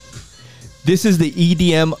This is the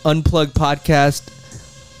EDM Unplugged podcast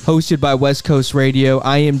hosted by West Coast Radio.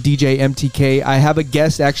 I am DJ MTK. I have a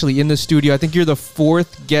guest actually in the studio. I think you're the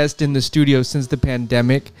fourth guest in the studio since the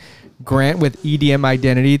pandemic. Grant with EDM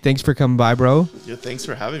Identity. Thanks for coming by, bro. Yeah, thanks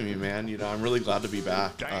for having me, man. You know, I'm really glad to be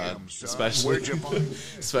back,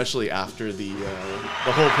 especially after the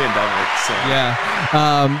whole pandemic. So.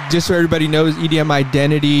 Yeah. Just so everybody knows, EDM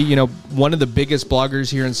Identity, you know, one of the biggest bloggers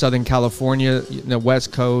here in Southern California, the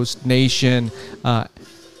West Coast Nation,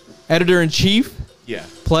 editor-in-chief. Yeah.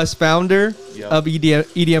 Plus founder of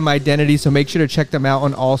EDM Identity. So make sure to check them out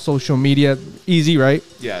on all social media. Easy, right?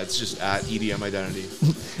 Yeah, it's just at EDM Identity.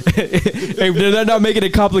 Hey, they're not making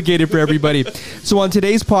it complicated for everybody. So on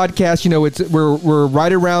today's podcast, you know, we're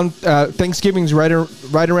right around Thanksgiving's right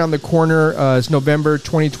around the corner. It's November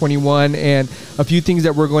 2021, and a few things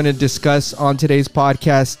that we're going to discuss on today's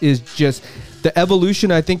podcast is just the evolution,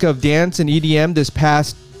 I think, of dance and EDM this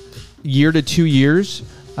past year to 2 years.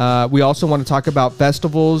 We also want to talk about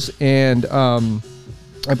festivals, and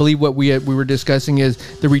I believe what we were discussing is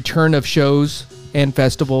the return of shows and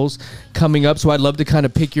festivals coming up. So I'd love to kind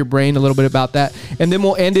of pick your brain a little bit about that, and then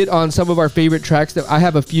we'll end it on some of our favorite tracks. That I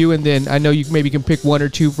have a few, and then I know you maybe can pick one or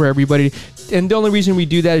two for everybody. And the only reason we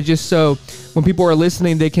do that is just so when people are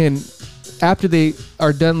listening, they can, after they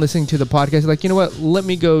are done listening to the podcast, like, you know what, let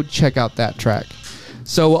me go check out that track.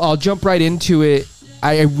 So I'll jump right into it.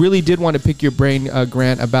 I really did want to pick your brain,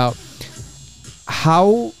 Grant, about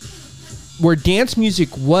where dance music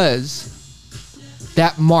was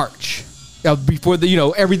that March before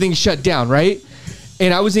everything shut down, right?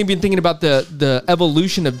 And I was even thinking about the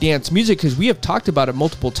evolution of dance music, because we have talked about it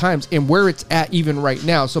multiple times and where it's at even right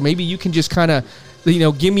now. So maybe you can just kind of,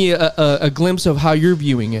 give me a glimpse of how you're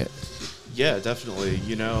viewing it. Yeah, definitely.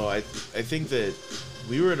 You know, I think that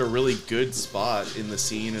we were at a really good spot in the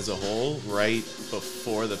scene as a whole right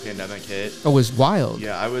before the pandemic hit. Oh, it was wild.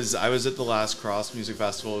 Yeah, I was at the last Cross Music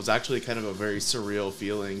Festival. It was actually kind of a very surreal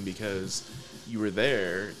feeling, because you were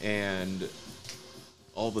there and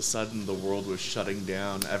all of a sudden the world was shutting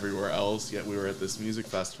down everywhere else, yet we were at this music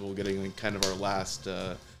festival getting like kind of our last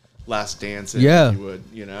dance in, if you would,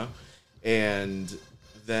 and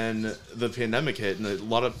then the pandemic hit, and a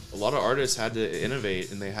lot of artists had to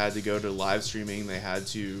innovate, and they had to go to live streaming. They had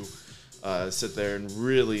to sit there and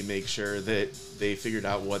really make sure that they figured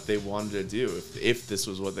out what they wanted to do, if this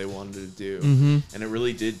was what they wanted to do. Mm-hmm. And it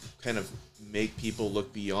really did kind of make people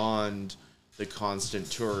look beyond the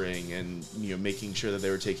constant touring, and making sure that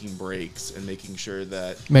they were taking breaks and making sure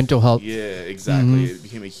that mental health. Yeah, exactly. Mm-hmm. It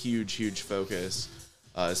became a huge focus.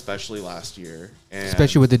 Especially last year, and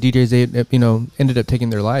especially with the DJs, they ended up taking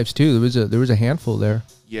their lives too. There was a handful there.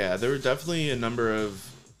 Yeah, there were definitely a number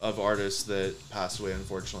of artists that passed away,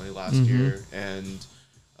 unfortunately, last mm-hmm. year, and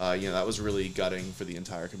that was really gutting for the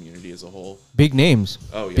entire community as a whole. Big names.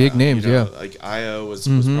 Oh yeah, big names. Yeah, like IO was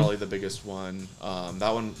mm-hmm. probably the biggest one.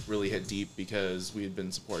 That one really hit deep because we had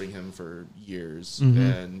been supporting him for years, mm-hmm.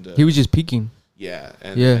 and he was just peaking. Yeah,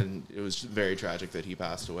 and it was very tragic that he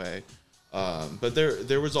passed away. But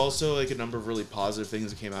there was also like a number of really positive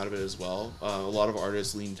things that came out of it as well. A lot of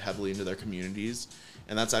artists leaned heavily into their communities,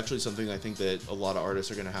 and that's actually something I think that a lot of artists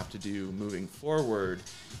are going to have to do moving forward,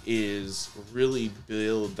 is really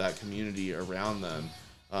build that community around them.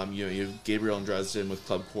 You have Gabriel and Dresden with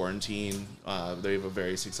Club Quarantine. They have a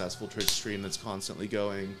very successful Twitch stream that's constantly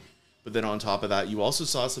going. But then on top of that, you also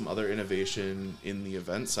saw some other innovation in the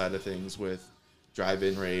event side of things with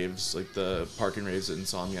drive-in raves, like the park-in raves that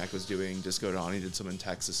Insomniac was doing. Disco Donnie did some in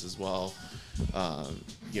Texas as well.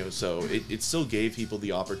 So it still gave people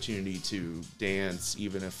the opportunity to dance,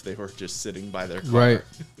 even if they were just sitting by their car.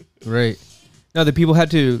 Right. Now the people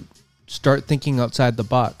had to start thinking outside the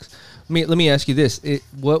box. Let me ask you this: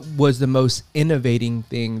 what was the most innovating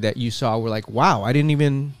thing that you saw? We're like, wow, I didn't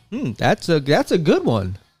even. That's a good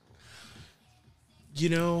one.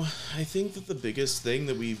 I think that the biggest thing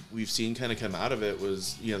that we've seen kind of come out of it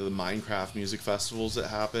was, the Minecraft music festivals that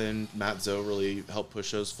happened. Matt Zoe really helped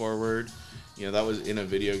push those forward. That was in a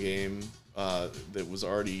video game that was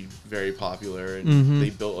already very popular, and mm-hmm. they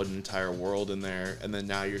built an entire world in there. And then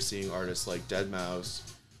now you're seeing artists like Deadmau5,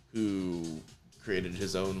 who created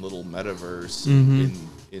his own little metaverse mm-hmm.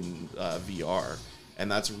 in VR. And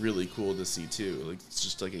that's really cool to see too. Like, it's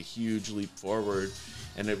just like a huge leap forward.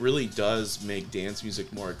 And it really does make dance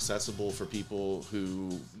music more accessible for people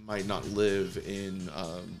who might not live in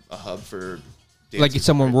a hub for dance. Like it's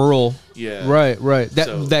someone rural. Yeah. Right.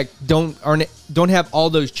 That don't have all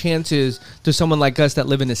those chances to someone like us that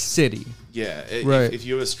live in a city. Yeah. Right. If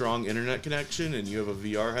you have a strong internet connection and you have a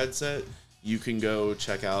VR headset, you can go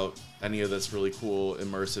check out any of this really cool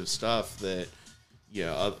immersive stuff that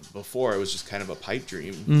before it was just kind of a pipe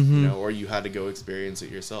dream, or you had to go experience it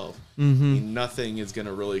yourself. I mean, nothing is going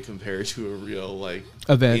to really compare to a real like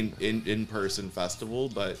event in-person festival,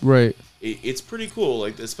 but right. It's pretty cool,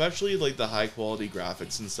 like especially like the high quality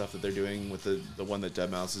graphics and stuff that they're doing with the one that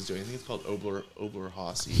Deadmau5 is doing. I think it's called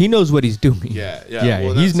Oberhausen. He knows what he's doing. Yeah.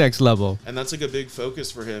 Well, he's next level, and that's like a big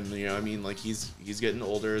focus for him. I mean, like he's getting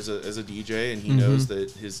older as a DJ, and he knows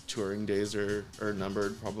that his touring days are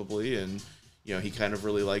numbered probably, and he kind of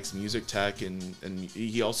really likes music tech, and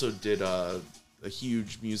he also did a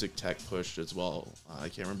huge music tech push as well. I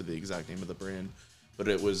can't remember the exact name of the brand, but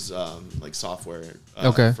it was like software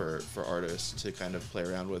for artists to kind of play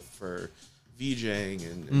around with for VJing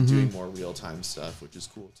and doing more real-time stuff, which is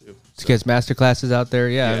cool too. So gets master classes out there.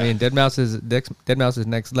 Yeah. I mean, Deadmau5 is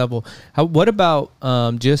next level. What about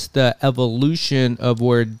just the evolution of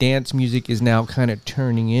where dance music is now kind of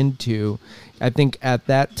turning into? I think at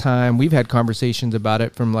that time we've had conversations about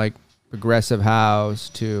it, from like progressive house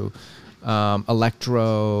to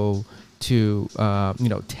electro to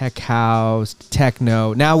tech house,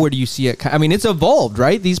 techno. Now where do you see it? I mean, it's evolved,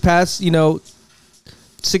 right? These past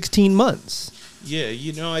 16 months. Yeah,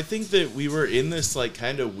 I think that we were in this like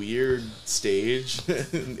kind of weird stage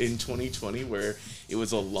in 2020 where it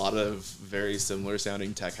was a lot of very similar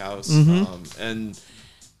sounding tech house, and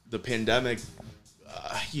the pandemic.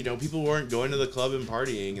 People weren't going to the club and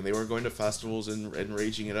partying, and they weren't going to festivals and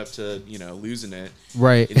raging it up to, losing it.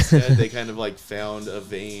 Right. Instead, they kind of like found a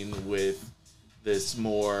vein with this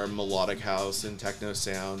more melodic house and techno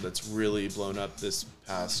sound that's really blown up the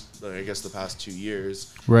past 2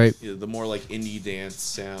 years. Right. The more like indie dance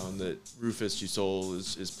sound that Rufus Du Sol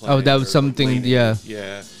is playing. Oh, that was something. Yeah.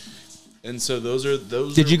 Yeah. And so those are.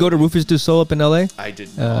 Did you go to Rufus Du Sol up in LA? I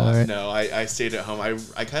did not. Right. No, I stayed at home.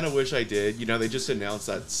 I kind of wish I did. They just announced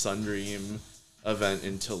that Sundream event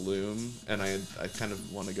in Tulum, and I kind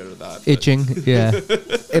of want to go to that. Itching, yeah.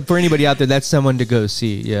 For anybody out there, that's someone to go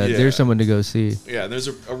see. Yeah, there's someone to go see. Yeah, there's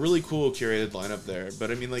a really cool curated lineup there.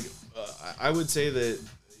 But I mean, like, I would say that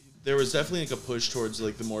there was definitely like a push towards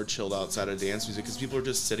like the more chilled out side of dance music, because people are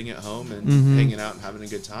just sitting at home and hanging out and having a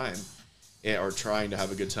good time. Or trying to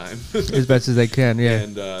have a good time as best as they can, yeah.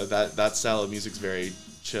 And that style of music's very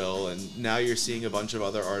chill. And now you're seeing a bunch of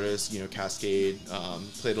other artists. Cascade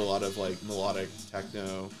played a lot of like melodic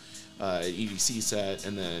techno, EDC set,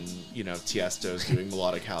 and then Tiesto's doing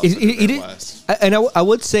melodic house. And I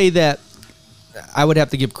would say that I would have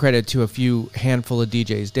to give credit to a few handful of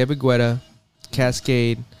DJs: David Guetta,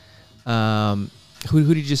 Cascade.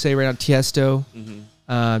 Who did you say right now? Tiesto.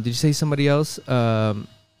 Did you say somebody else?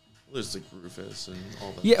 There's like Rufus and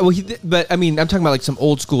all that. Yeah, well, but I mean, I'm talking about like some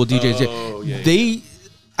old school DJs. Oh, yeah.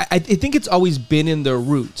 I think it's always been in their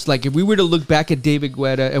roots. Like if we were to look back at David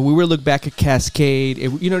Guetta and we were to look back at Cascade,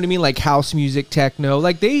 you know what I mean? Like house music, techno,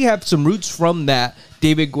 like they have some roots from that.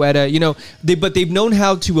 David Guetta, but they've known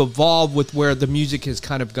how to evolve with where the music has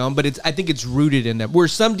kind of gone. But I think it's rooted in them. Where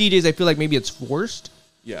some DJs, I feel like maybe it's forced.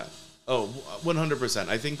 Yeah. Oh, 100%.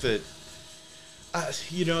 I think that.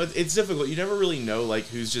 It's difficult. You never really know like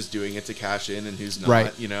who's just doing it to cash in and who's not.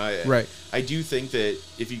 Right. Right. I do think that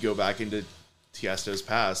if you go back into Tiesto's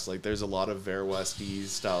past, like there's a lot of Vera Westy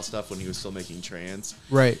style stuff when he was still making trance.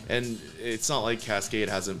 Right. And it's not like Cascade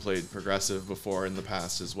hasn't played progressive before in the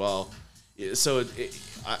past as well. So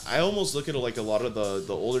I almost look at it like a lot of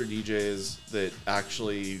the older DJs that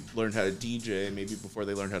actually learned how to DJ maybe before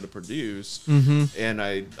they learned how to produce, and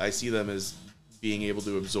I see them as being able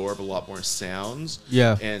to absorb a lot more sounds,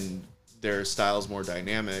 and their style's more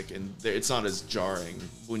dynamic, and it's not as jarring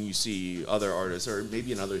when you see other artists, or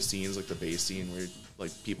maybe in other scenes like the bass scene where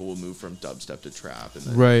like people will move from dubstep to trap, and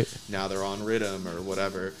then now they're on rhythm or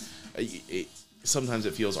whatever. Sometimes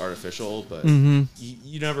it feels artificial, but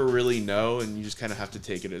you never really know, and you just kind of have to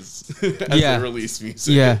take it as a release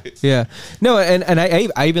music. Yeah. No, and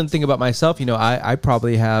I even think about myself. I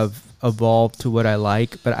probably have evolved to what I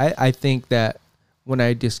like, but I think that when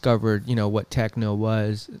I discovered, what techno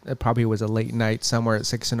was, it probably was a late night somewhere at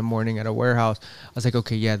 6 a.m. at a warehouse. I was like,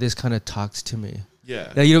 okay, yeah, this kind of talks to me.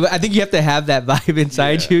 Yeah. Now, I think you have to have that vibe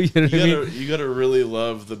inside you. You know what I mean? You gotta really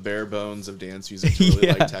love the bare bones of dance music to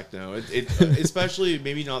really like techno. It especially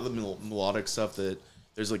maybe not the melodic stuff that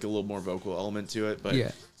there's like a little more vocal element to it, but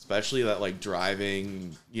especially that like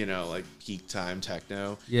driving, like peak time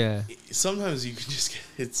techno. Yeah. Sometimes you can just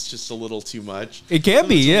it's just a little too much. It can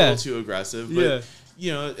be, a little too aggressive. But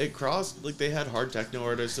it crossed, like they had hard techno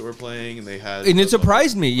artists that were playing, and they had, and it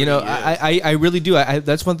surprised me. I really do.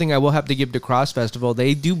 That's one thing I will have to give to Cross Festival.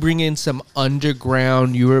 They do bring in some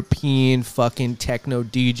underground European fucking techno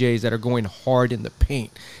DJs that are going hard in the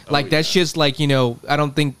paint. That's just like, I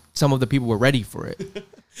don't think some of the people were ready for it.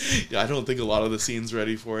 Yeah, I don't think a lot of the scene's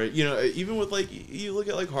ready for it. You know, even with like, you look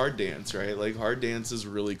at like hard dance, right? Like hard dance is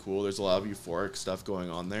really cool. There's a lot of euphoric stuff going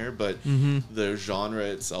on there, but the genre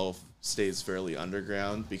itself stays fairly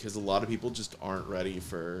underground because a lot of people just aren't ready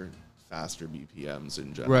for faster BPMs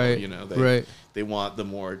in general. Right. You know, they want the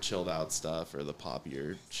more chilled out stuff or the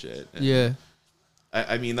poppier shit. And Yeah.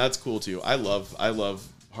 I mean, that's cool too. I love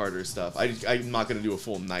harder stuff. I'm not going to do a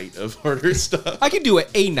full night of harder stuff. I could do it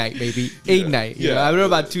a night, maybe. A night. Yeah. I don't know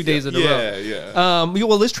about 2 days in a row. Yeah.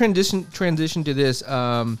 Well, let's transition to this.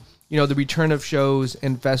 You know, the return of shows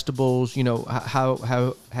and festivals. You know,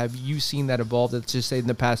 how have you seen that evolve? Let's just say in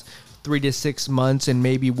the past 3 to 6 months, and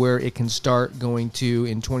maybe where it can start going to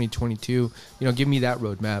in 2022. You know, give me that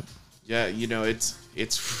roadmap. Yeah, you know,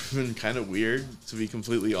 it's been kind of weird, to be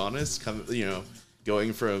completely honest.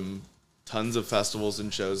 Going from tons of festivals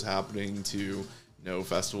and shows happening to no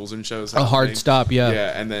festivals and shows happening. A hard stop, yeah.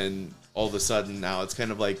 Yeah, and then all of a sudden now it's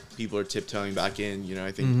kind of like people are tiptoeing back in. You know,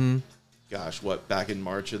 I think, back in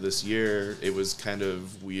March of this year, it was kind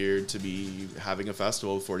of weird to be having a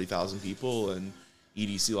festival with 40,000 people, and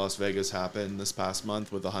EDC Las Vegas happened this past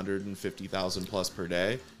month with 150,000 plus per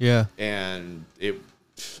day. Yeah. And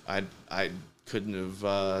I couldn't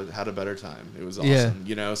have had a better time. It was awesome. Yeah.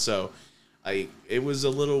 You know, so it was a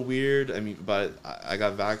little weird. I mean, but I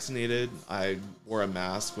got vaccinated. I wore a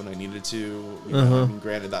mask when I needed to. You know, I mean,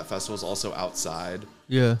 granted, that festival is also outside.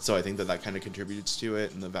 Yeah. So I think that kind of contributes to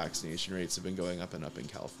it, and the vaccination rates have been going up and up in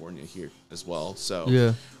California here as well. So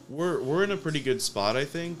yeah, we're in a pretty good spot, I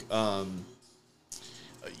think.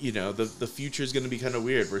 You know, the future is going to be kind of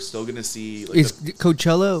weird. We're still going to see. Like, is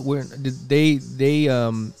Coachella? Where did they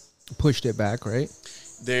pushed it back, right?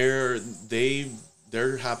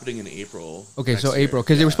 They're happening in April. Okay, so April,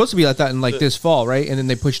 because they were supposed to be like that in this fall, right? And then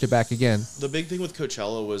they pushed it back again. The big thing with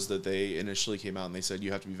Coachella was that they initially came out and they said you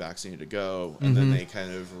have to be vaccinated to go, and then they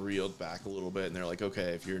kind of reeled back a little bit, and they're like,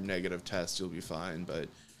 okay, if you're negative test, you'll be fine. But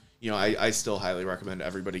you know, I still highly recommend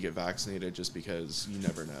everybody get vaccinated just because you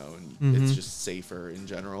never know, and it's just safer in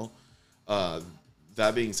general.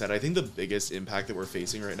 That being said, I think the biggest impact that we're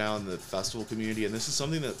facing right now in the festival community, and this is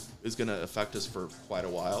something that is going to affect us for quite a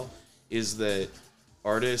while, is that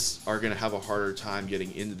artists are going to have a harder time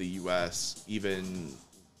getting into the U.S. even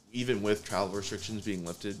with travel restrictions being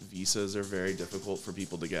lifted. Visas are very difficult for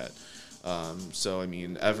people to get. So, I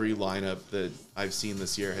mean, every lineup that I've seen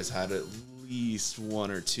this year has had at least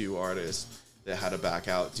 1 or 2 artists that had to back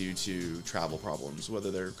out due to travel problems,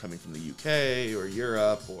 whether they're coming from the UK or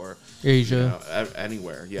Europe or Asia,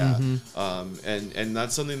 anywhere. Yeah. And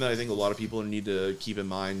that's something that I think a lot of people need to keep in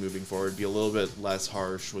mind moving forward, be a little bit less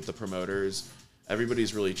harsh with the promoters.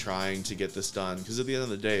 Everybody's really trying to get this done because at the end of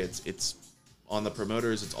the day, it's on the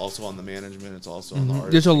promoters, it's also on the management, it's also on the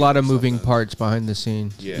artists. There's a lot of moving parts behind the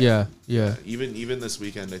scene. Yeah. Even this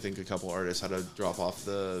weekend, I think a couple artists had to drop off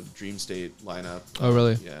the Dream State lineup. Oh,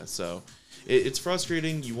 really? Yeah. So it's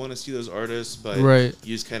frustrating. You want to see those artists, but you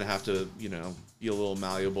just kind of have to, you know, be a little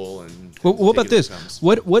malleable. And what about this?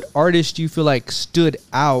 What artists do you feel like stood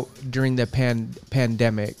out during the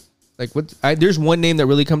pandemic? Like there's one name that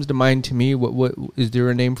really comes to mind to me. What is there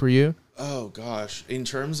a name for you? Oh gosh, in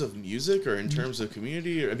terms of music or in terms of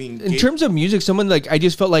community, I mean, in terms of music, someone like I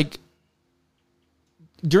just felt like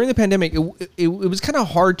during the pandemic, it was kind of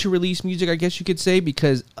hard to release music, I guess you could say,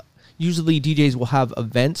 because usually DJs will have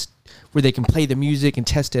events where they can play the music and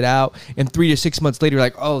test it out, and 3 to 6 months later,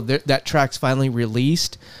 like, oh, that track's finally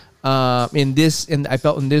released. And I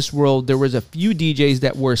felt in this world there was a few DJs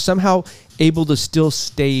that were somehow able to still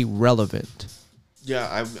stay relevant.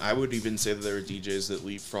 Yeah, I would even say that there were DJs that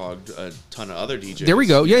leapfrogged a ton of other DJs. There we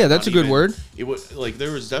go. Yeah, that's a good word. It was like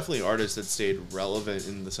there was definitely artists that stayed relevant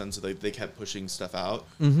in the sense that they kept pushing stuff out.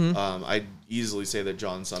 I'd easily say that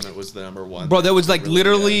John Summit was the number one. Bro, that was like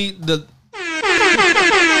literally the.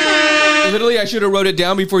 Literally, I should have wrote it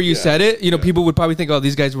down before you said it. You know, people would probably think, oh,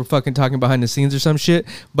 these guys were fucking talking behind the scenes or some shit.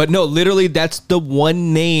 But no, literally, that's the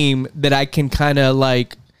one name that I can kind of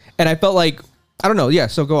like. And I felt like, I don't know. Yeah,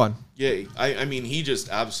 so go on. Yeah, I mean, he just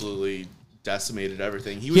absolutely decimated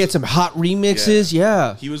everything. He had some hot remixes.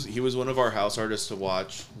 Yeah. He was one of our house artists to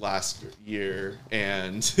watch last year,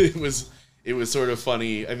 and it was sort of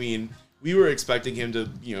funny. I mean, we were expecting him to,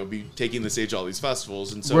 you know, be taking the stage at all these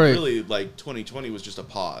festivals, and so really, like, 2020 was just a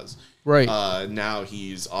pause. Right. Now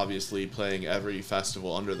he's obviously playing every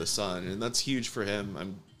festival under the sun, and that's huge for him.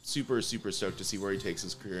 I'm super, super stoked to see where he takes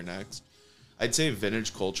his career next. I'd say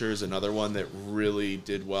Vintage Culture is another one that really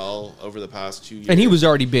did well over the past 2 years. And he was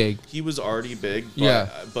already big. He was already big,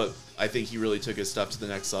 but I think he really took his stuff to the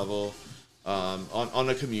next level. On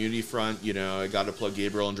a community front, you know, I got to plug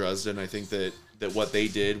Gabriel and Dresden. I think that what they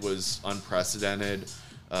did was unprecedented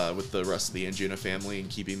with the rest of the Anjuna family and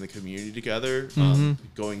keeping the community together,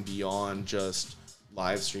 going beyond just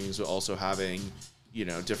live streams, but also having, you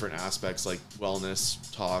know, different aspects like wellness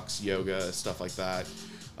talks, yoga, stuff like that.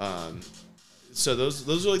 So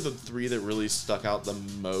those are like the three that really stuck out the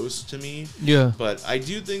most to me. Yeah. But I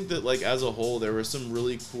do think that, like, as a whole, there were some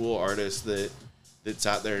really cool artists that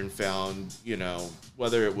sat there and found, you know,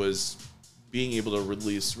 whether it was being able to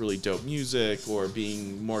release really dope music or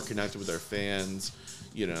being more connected with their fans,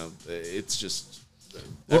 you know, it's just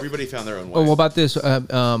everybody found their own way. Well, what about this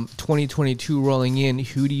 2022 rolling in?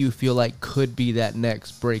 Who do you feel like could be that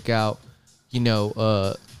next breakout? You know,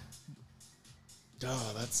 oh,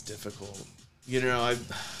 that's difficult. You know,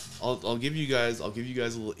 I'll give you guys a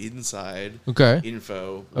little inside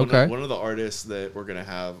info. One of the artists that we're gonna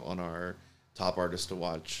have on our top artists to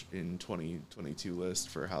watch in 2022 list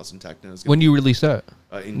for House and Techno is when do you release that?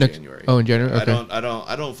 In January. Oh, in January. Okay.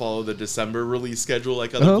 I don't follow the December release schedule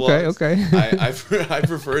like other blogs. Okay. I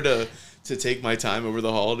prefer to take my time over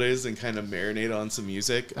the holidays and kind of marinate on some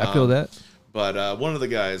music. I feel that. But one of the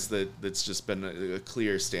guys that's just been a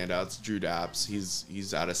clear standout is Drew Daps.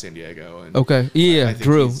 He's out of San Diego. And okay. Yeah, I think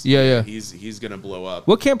Drew. Yeah. He's gonna blow up.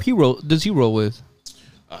 What camp does he roll with?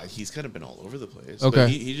 He's kind of been all over the place. Okay. But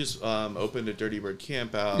he just opened a Dirty Bird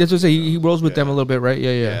camp out. That's what I say. He rolls with them a little bit, right?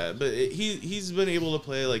 Yeah. Yeah, but he's been able to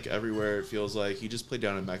play like everywhere. It feels like he just played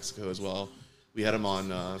down in Mexico as well. We had him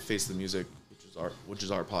on Face the Music, which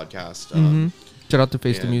is our podcast. Shout out to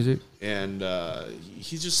Face the Music. And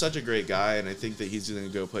he's just such a great guy, and I think that he's going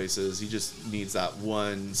to go places. He just needs that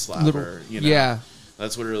one slapper, you know. Yeah.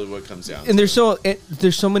 That's what comes down. And there's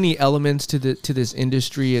so many elements to this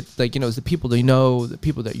industry. It's like, you know, it's the people that you know, the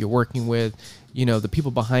people that you're working with, you know, the people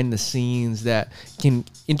behind the scenes that can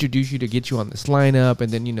introduce you to get you on this lineup,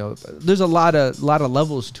 and then, you know, there's a lot of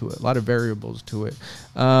levels to it, a lot of variables to it.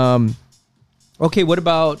 Okay, what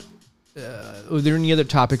about? Were there any other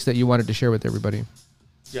topics that you wanted to share with everybody?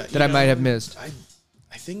 Yeah, that I might have missed. I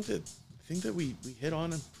think that we hit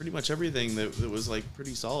on pretty much everything that was like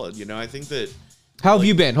pretty solid. You know, I think that. How have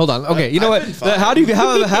you been? Hold on. Okay, you know what? How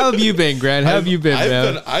have you been, Grant? How have you been,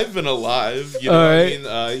 man? I've been alive. You know, right.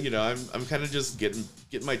 I mean, you know, I'm kind of just getting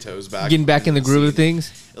my toes back. Getting back in the groove of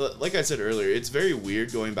things. Like I said earlier, it's very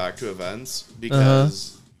weird going back to events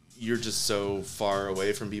because you're just so far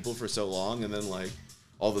away from people for so long, and then like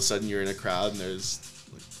all of a sudden you're in a crowd and there's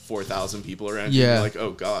like 4,000 people around you. And you're like,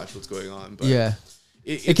 oh gosh, what's going on? But yeah.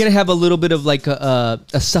 It can have a little bit of like a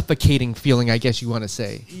suffocating feeling, I guess you want to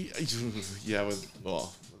say. Yeah,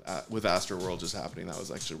 with Astroworld just happening, that was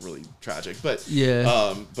actually really tragic. But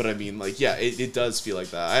but I mean, like, yeah, it does feel like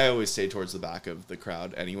that. I always stay towards the back of the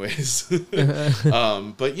crowd, anyways.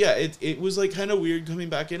 But yeah, it was like kind of weird coming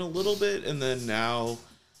back in a little bit, and then now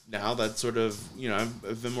that's sort of, you know,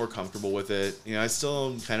 I've been more comfortable with it. You know, I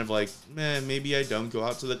still am kind of like, man, maybe I don't go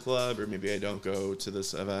out to the club, or maybe I don't go to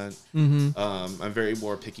this event. I'm very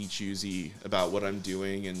more picky choosy about what I'm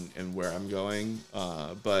doing and where I'm going.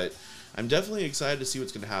 But I'm definitely excited to see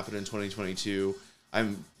what's going to happen in 2022.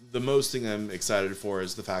 The most thing I'm excited for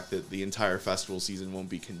is the fact that the entire festival season won't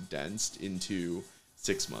be condensed into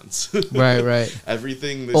 6 months. Right.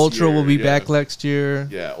 Everything this Ultra year, will be back next year.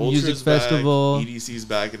 Yeah, Music Festival. Back, EDC's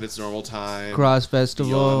back at its normal time. Cross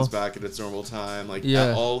Festival. Beyond's back at its normal time. Like,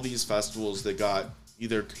 all these festivals that got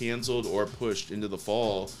either canceled or pushed into the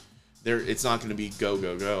fall, it's not going to be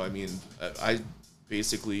go. I mean, I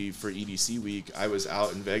basically, for EDC week, I was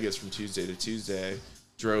out in Vegas from Tuesday to Tuesday,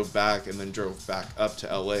 drove back, and then drove back up to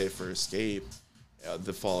LA for Escape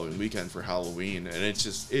the following weekend for Halloween, and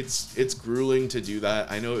it's grueling to do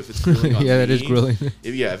that. I know if it's grueling on me, that is grueling.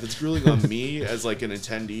 If it's grueling on me as like an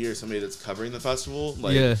attendee or somebody that's covering the festival,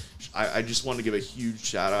 like I just want to give a huge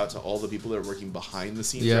shout out to all the people that are working behind the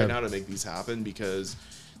scenes right now to make these happen, because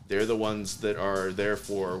they're the ones that are there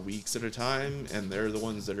for weeks at a time, and they're the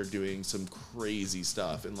ones that are doing some crazy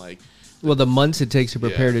stuff. And like, well, the months it takes to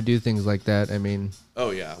prepare to do things like that. I mean,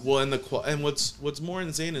 oh yeah. Well, and what's more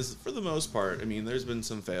insane is, for the most part, I mean, there's been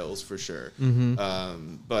some fails for sure,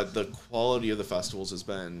 but the quality of the festivals has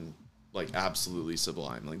been like absolutely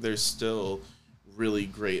sublime. Like, there's still really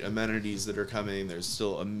great amenities that are coming. There's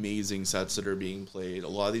still amazing sets that are being played. A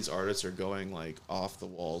lot of these artists are going like off the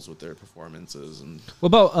walls with their performances. And what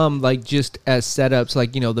about like just as setups,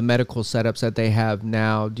 like, you know, the medical setups that they have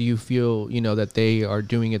now? Do you feel, you know, that they are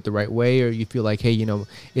doing it the right way, or you feel like, hey, you know,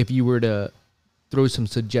 if you were to throw some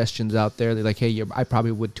suggestions out there, they're like, hey, I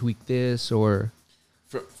probably would tweak this? Or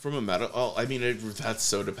from a medical, I mean, that's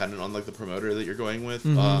so dependent on like the promoter that you're going with.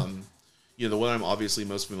 the one I'm obviously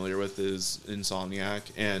most familiar with is Insomniac,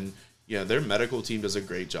 and their medical team does a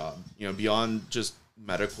great job. Beyond just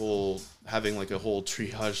medical, having like a whole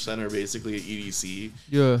triage center basically at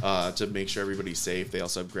EDC, to make sure everybody's safe. They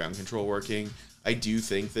also have ground control working. I do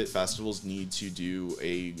think that festivals need to do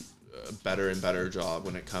a better and better job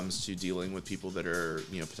when it comes to dealing with people that are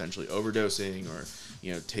potentially overdosing or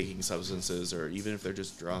taking substances, or even if they're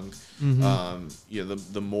just drunk.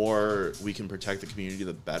 The more we can protect the community,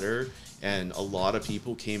 the better. And a lot of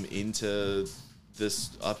people came into this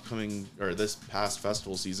past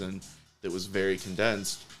festival season that was very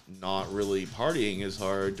condensed, not really partying as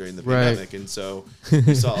hard during the pandemic. And so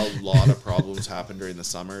we saw a lot of problems happen during the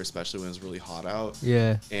summer, especially when it was really hot out.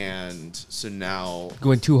 Yeah. And so now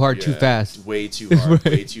going too hard, too fast. Way too hard,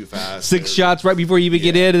 way too fast. 6 shots right before you even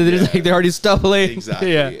get in, and they're already stumbling.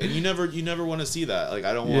 Exactly. Yeah. And you never want to see that. Like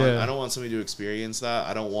I don't want somebody to experience that.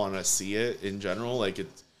 I don't want to see it in general. Like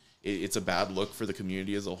it's a bad look for the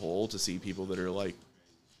community as a whole to see people that are like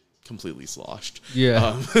completely sloshed.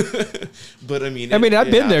 But I mean,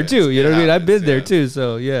 I've been there too. You know what I mean? I've been there too.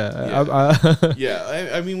 So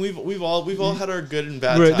I mean, we've all had our good and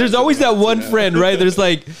bad times. There's always that one friend, right? There's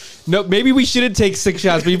like, no, maybe we shouldn't take 6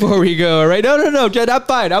 shots before we go. Right? No, Jed, I'm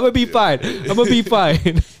fine. I'm gonna be fine.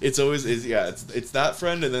 It's always it's that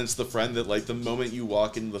friend, and then it's the friend that like the moment you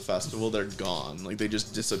walk into the festival, they're gone. Like they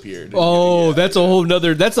just disappeared. Oh, that's a whole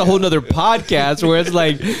nother podcast where it's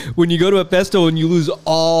like when you go to a festival and you lose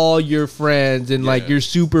all your friends and like you're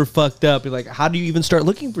super fucked up. You're like, how do you even start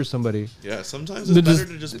looking for somebody? Yeah, sometimes it's better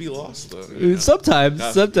to just be lost though.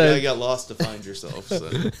 Sometimes you get lost to find yourself. So.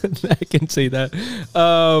 I can say that.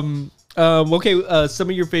 Okay, some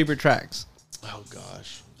of your favorite tracks. Oh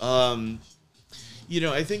gosh. I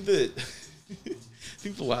think that I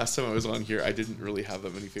think the last time I was on here, I didn't really have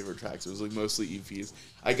that many favorite tracks. It was like mostly EPs.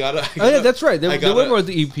 That's right. There were more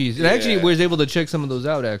the EPs, and I actually was able to check some of those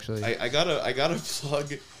out. Actually, I gotta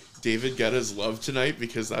plug David Guetta's "Love Tonight"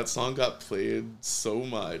 because that song got played so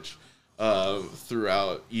much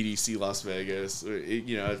throughout EDC Las Vegas. To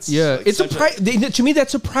me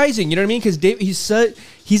that's surprising. You know what I mean? Because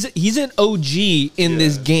he's an OG in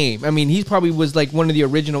this game. I mean, he probably was like one of the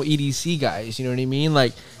original EDC guys. You know what I mean?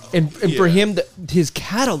 Like, and for him, his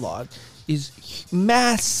catalog is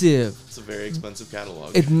massive. It's a very expensive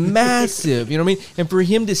catalog. It's massive. You know what I mean? And for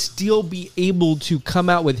him to still be able to come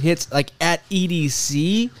out with hits like at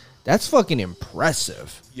EDC. That's fucking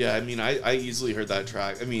impressive. Yeah, I mean, I easily heard that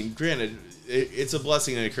track. I mean, granted, it's a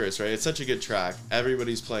blessing and a curse, right? It's such a good track.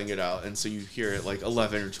 Everybody's playing it out, and so you hear it like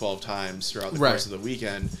 11 or 12 times throughout the course of the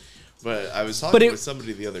weekend. But I was talking with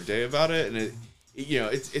somebody the other day about it, and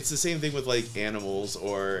it's the same thing with like Animals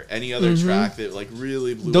or any other track that like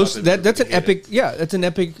really blew up. That's an epic. Yeah, that's an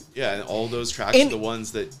epic. Yeah, and all those tracks are the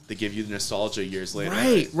ones that give you the nostalgia years later.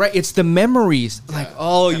 Right. It's the memories. Like,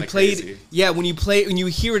 you played. Crazy. Yeah, when you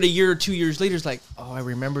hear it a year or 2 years later, it's like, oh, I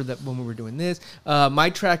remember that when we were doing this. My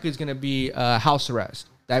track is gonna be House Arrest.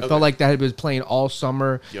 I felt like that was playing all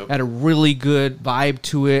summer. Had a really good vibe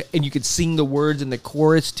to it, and you could sing the words and the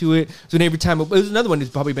chorus to it. So every time, it was another one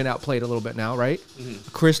that's probably been outplayed a little bit now, right? Mm-hmm.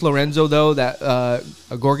 Chris Lorenzo, though, that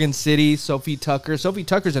Gorgon City, Sophie Tucker. Sophie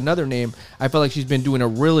Tucker's another name. I felt like she's been doing a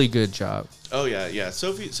really good job. Oh yeah.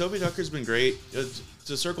 Sophie Tucker's been great.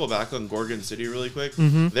 To circle back on Gorgon City really quick,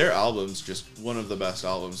 their album's just one of the best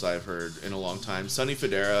albums I've heard in a long time. Sonny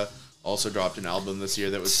Fodera also dropped an album this year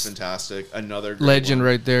that was fantastic. Another great legend one.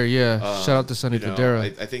 Right there, yeah. Shout out to Sonny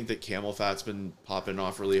Fodera. I think that Camel Fat's been popping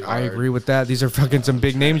off really hard. I agree with that. These are fucking some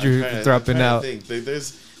big names you're dropping out.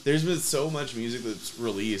 There's been so much music that's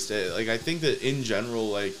released. I think that in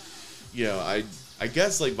general, I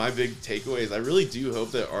guess like my big takeaway is I really do hope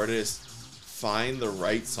that artists find the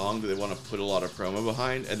right song that they want to put a lot of promo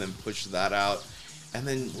behind and then push that out. And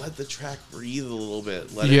then let the track breathe a little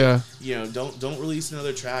bit. Let it, don't release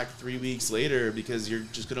another track 3 weeks later because you're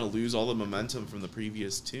just gonna lose all the momentum from the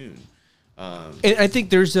previous tune. And I think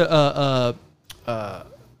there's a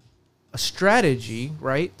strategy,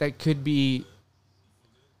 right? That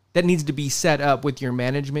needs to be set up with your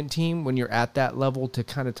management team when you're at that level to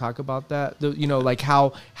kind of talk about that. Like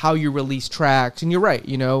how you release tracks. And you're right.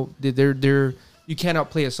 You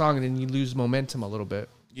cannot play a song and then you lose momentum a little bit.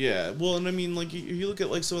 Yeah, well, and I mean, like, you look at,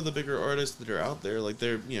 like, some of the bigger artists that are out there, like,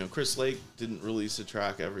 Chris Lake didn't release a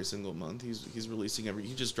track every single month. He's releasing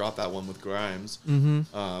he just dropped that one with Grimes.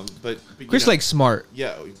 Mm-hmm. But Chris Lake's smart.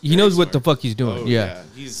 Yeah. He knows what the fuck he's doing. Yeah.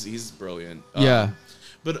 He's brilliant. Yeah.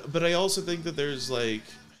 But I also think that there's, like,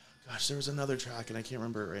 gosh, there was another track, and I can't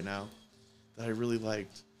remember it right now, that I really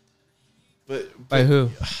liked. But by who?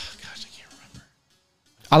 Gosh, I can't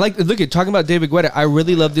remember. Talking about David Guetta, I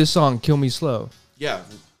really love this song, Kill Me Slow. Yeah,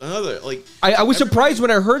 another like I was surprised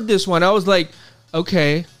when I heard this one. I was like,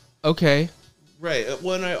 okay. Right.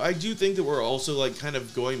 Well, and I do think that we're also like kind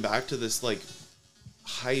of going back to this like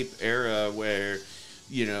hype era where,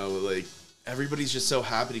 you know, like everybody's just so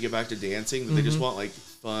happy to get back to dancing that they just want like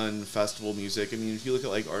fun festival music. I mean, if you look at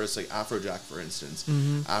like artists like Afrojack, for instance,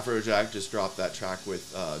 Afrojack just dropped that track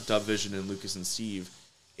with Dub Vision and Lucas and Steve,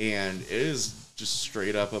 and it is just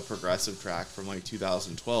straight up a progressive track from like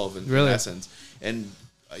 2012 in essence. And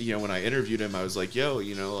you know, when I interviewed him, I was like, yo,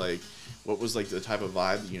 you know, like, what was like the type of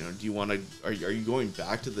vibe, you know, do you want to, are you going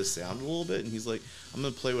back to this sound a little bit? And he's like, I'm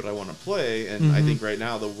going to play what I want to play. And I think right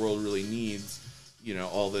now the world really needs, you know,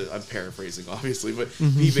 all the, I'm paraphrasing obviously, but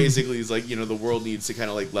he basically is like, you know, the world needs to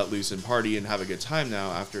kind of like let loose and party and have a good time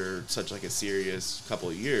now after such like a serious couple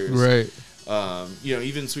of years. Right. You know,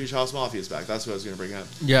 even Swedish House Mafia is back. That's what I was going to bring up.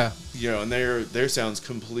 Yeah. You know, and their sound's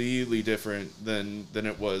completely different than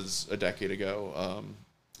it was a decade ago.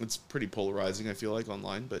 It's pretty polarizing, I feel like,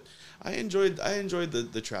 online, but I enjoyed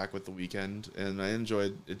the track with The Weeknd, and I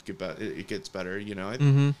enjoyed it gets better, you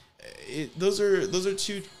know. Those are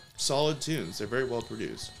two solid tunes. They're very well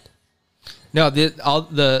produced. No,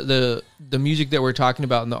 the music that we're talking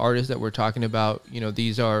about and the artists that we're talking about, you know,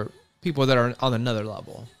 these are people that are on another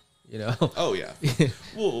level, you know. Oh yeah.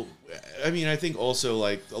 Well, I mean, I think also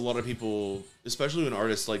like a lot of people, especially when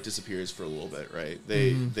artists like disappears for a little bit, right?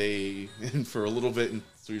 They and for a little bit in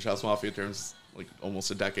Swedish House Mafia terms, like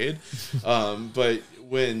almost a decade. But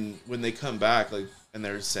when they come back, like, and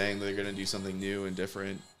they're saying they're going to do something new and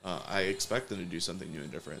different, I expect them to do something new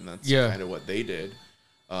and different, and that's kind of what they did.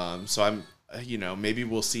 So I'm, you know, maybe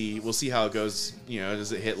we'll see how it goes. You know,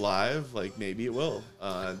 does it hit live? Like maybe it will.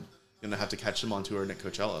 Gonna have to catch them on tour at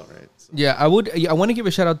Coachella, right? So. Yeah, I want to give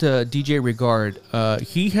a shout out to DJ Regard.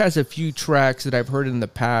 He has a few tracks that I've heard in the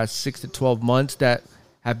past 6 to 12 months that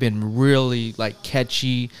have been really like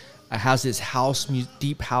catchy. Has this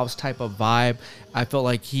deep house type of vibe. I felt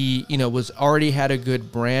like he, you know, was already had a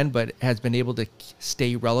good brand, but has been able to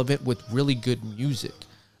stay relevant with really good music.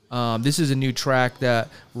 This is a new track that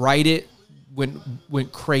Write It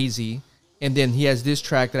went crazy. And then he has this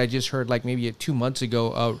track that I just heard like maybe 2 months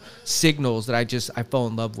ago, Signals, that I fell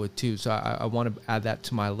in love with too. So I want to add that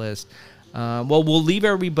to my list. Well, we'll leave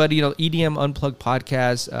everybody, you know, EDM Unplugged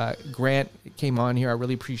podcast. Grant came on here. I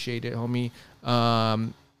really appreciate it, homie.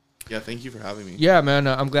 Yeah, thank you for having me. Yeah, man,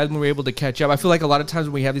 I'm glad we were able to catch up. I feel like a lot of times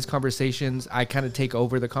when we have these conversations, I kind of take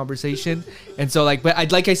over the conversation. And so, like, but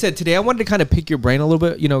like I said, today I wanted to kind of pick your brain a little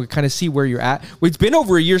bit, you know, kind of see where you're at. Well, it's been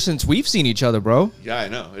over a year since we've seen each other, bro. Yeah, I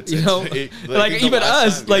know. Like even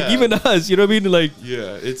us, you know what I mean? Like,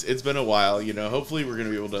 yeah, it's been a while, you know. Hopefully we're going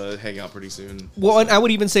to be able to hang out pretty soon. Well, and I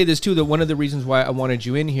would even say this too, that one of the reasons why I wanted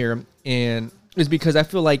you in here is because I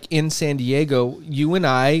feel like in San Diego, you and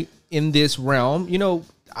I in this realm, you know,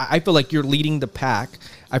 I feel like you're leading the pack.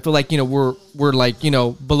 I feel like, you know, we're like, you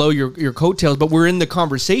know, below your coattails, but we're in the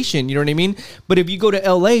conversation. You know what I mean? But if you go to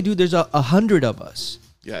LA, dude, there's 100 of us.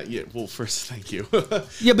 Yeah. Well, first, thank you.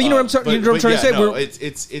 Yeah, but you know what I'm trying to say? No,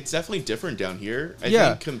 it's definitely different down here. I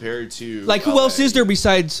think compared to like who else is there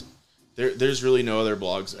besides? There's really no other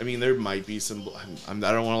blogs. I mean, there might be some. I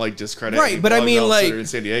don't want to like discredit. Right, but I mean, like in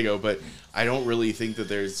San Diego, but I don't really think that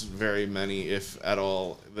there's very many, if at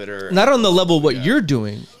all, that are not on the level of what you're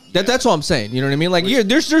doing. That's what I'm saying. You know what I mean? Like,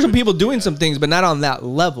 there's some people doing some things, but not on that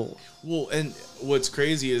level. Well, and what's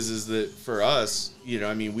crazy is that for us, you know,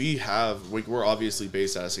 I mean, we're obviously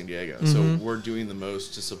based out of San Diego, so we're doing the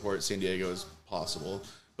most to support San Diego as possible.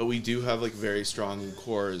 But we do have like very strong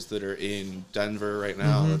cores that are in Denver right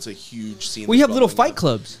now. That's a huge scene. We have little fight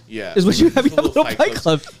clubs. Yeah, is what you have. You have little fight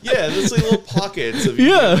clubs. Yeah, there's like little pockets of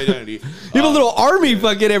identity. You have a little army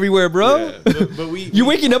fucking everywhere, bro. Yeah, but you're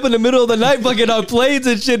waking up in the middle of the night fucking on planes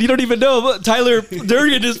and shit. You don't even know Tyler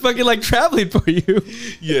Durden is fucking like traveling for you.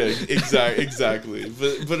 Yeah, exactly.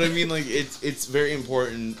 But I mean, like it's very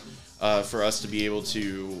important for us to be able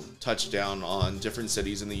to touch down on different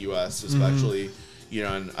cities in the U.S., especially. You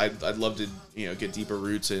know, and I'd love to, you know, get deeper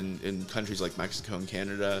roots in countries like Mexico and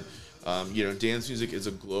Canada. You know, dance music is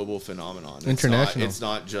a global phenomenon. International. It's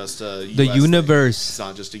not just a US the universe. Thing. It's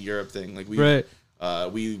not just a Europe thing. Like you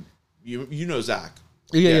know Zach.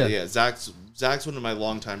 Yeah. Zach's one of my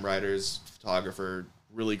longtime writers, photographer,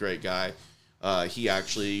 really great guy. He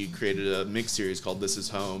actually created a mix series called This Is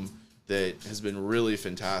Home that has been really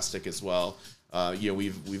fantastic as well. You know,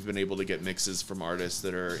 we've been able to get mixes from artists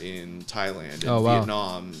that are in Thailand, in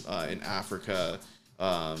Vietnam, in Africa,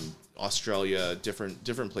 Australia,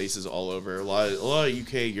 different places all over. A lot of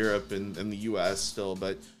UK, Europe, and the US still.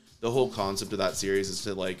 But the whole concept of that series is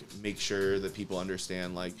to like make sure that people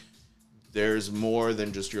understand like there's more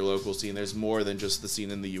than just your local scene. There's more than just the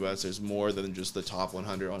scene in the U.S. There's more than just the top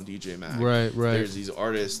 100 on DJ Mag. Right. There's these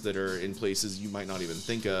artists that are in places you might not even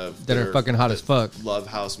think of. That are fucking hot as fuck. Love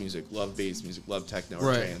house music, love bass music, love techno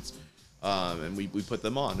or trance. And we put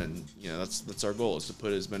them on, and that's our goal, is to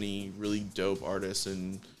put as many really dope artists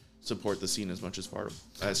and support the scene as much as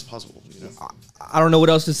possible. I don't know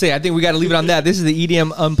what else to say. I think we got to leave it on that. This is the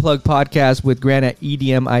EDM Unplugged podcast with Grant at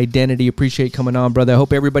EDM Identity. Appreciate coming on, brother. I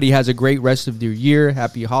hope everybody has a great rest of their year.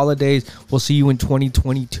 Happy holidays. We'll see you in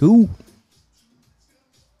 2022.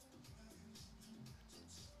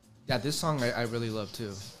 Yeah, this song I really love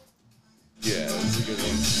too. Yeah, it's a good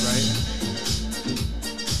one. Right?